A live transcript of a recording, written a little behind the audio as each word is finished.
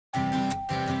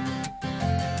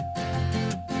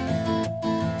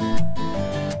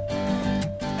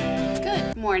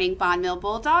morning, Bond Mill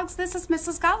Bulldogs. This is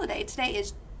Mrs. Galladay. Today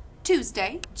is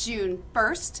Tuesday, June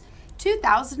 1st,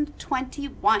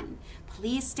 2021.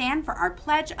 Please stand for our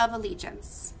Pledge of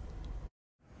Allegiance.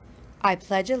 I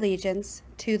pledge allegiance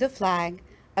to the flag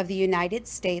of the United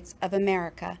States of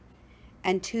America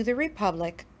and to the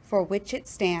republic for which it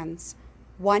stands,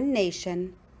 one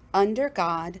nation, under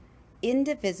God,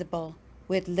 indivisible,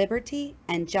 with liberty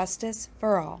and justice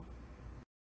for all.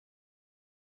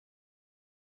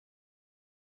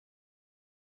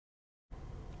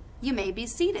 You may be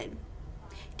seated.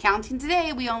 Counting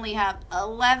today, we only have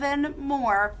 11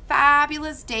 more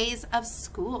fabulous days of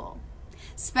school.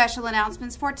 Special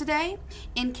announcements for today.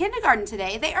 In kindergarten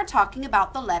today, they are talking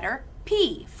about the letter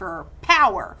P for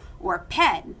power or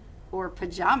pen or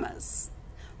pajamas.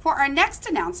 For our next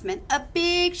announcement, a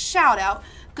big shout out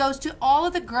goes to all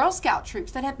of the Girl Scout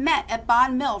troops that have met at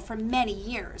Bond Mill for many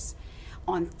years.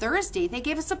 On Thursday, they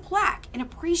gave us a plaque in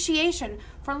appreciation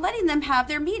for letting them have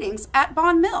their meetings at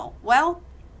Bond Mill. Well,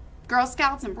 Girl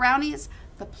Scouts and Brownies,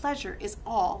 the pleasure is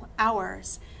all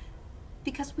ours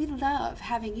because we love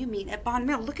having you meet at Bond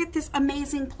Mill. Look at this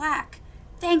amazing plaque.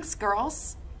 Thanks,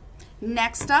 girls.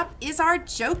 Next up is our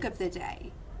joke of the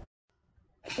day.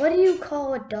 What do you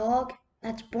call a dog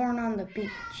that's born on the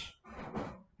beach?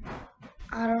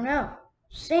 I don't know.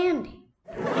 Sandy.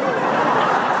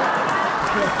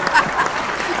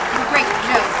 Great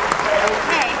joke.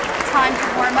 Okay, time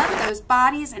to warm up those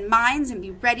bodies and minds and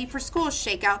be ready for school.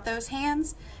 Shake out those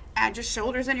hands. Add your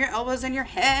shoulders and your elbows and your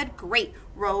head. Great.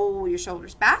 Roll your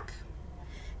shoulders back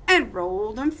and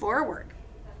roll them forward.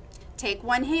 Take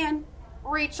one hand,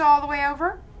 reach all the way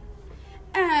over,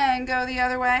 and go the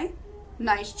other way.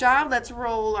 Nice job. Let's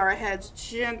roll our heads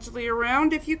gently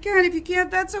around if you can. If you can't,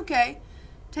 that's okay.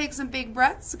 Take some big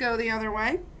breaths. Go the other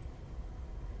way.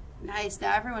 Nice.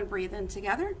 Now everyone breathe in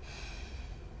together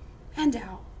and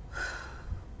out.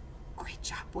 Great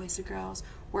job, boys and girls.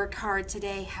 Work hard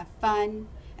today. Have fun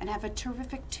and have a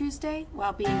terrific Tuesday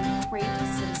while being great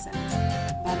citizens.